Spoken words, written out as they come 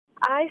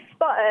I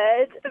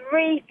spotted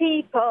 3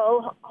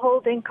 people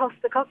holding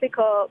Costa Coffee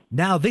cups.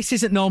 Now, this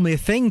isn't normally a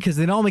thing because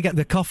they normally get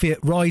the coffee at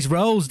Roy's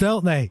Rolls,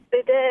 don't they?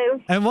 They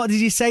do. And what did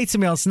you say to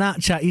me on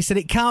Snapchat? You said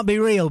it can't be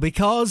real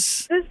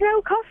because... There's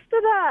no Costa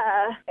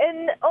there.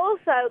 And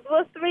also, there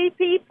were 3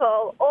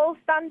 people all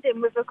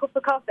standing with a cup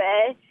of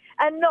coffee,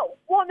 and not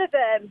one of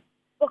them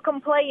were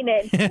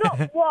complaining.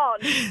 Not one.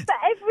 But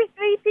every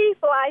 3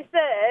 people I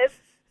serve,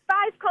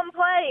 5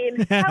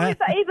 complain. How is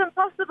that even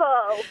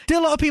possible? Do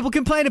a lot of people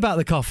complain about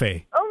the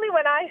coffee? Only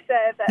when I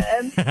serve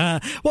them.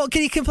 What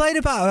can you complain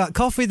about that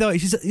coffee, though?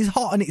 It's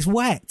hot and it's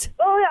wet.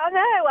 Oh, I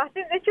know. I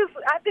think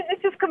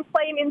they're just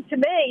complaining to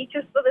me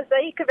just for the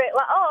sake of it.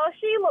 Like, oh,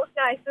 she looks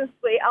nice and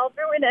sweet. I'll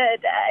ruin her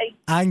day.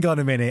 Hang on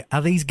a minute.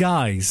 Are these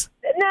guys?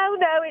 No,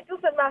 it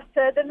doesn't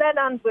matter. The men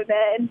and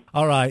women.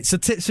 All right. So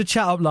tips for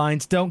chat up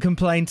lines. Don't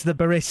complain to the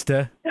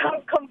barista.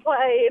 Don't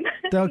complain.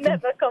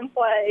 Never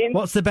complain.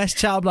 What's the best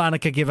chat up line I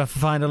could give her for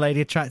find a lady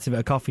attractive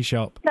at a coffee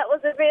shop? That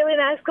was a really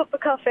nice cup of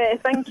coffee.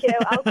 Thank you.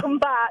 I'll come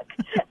back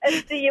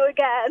and see you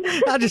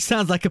again. That just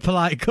sounds like a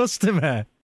polite customer.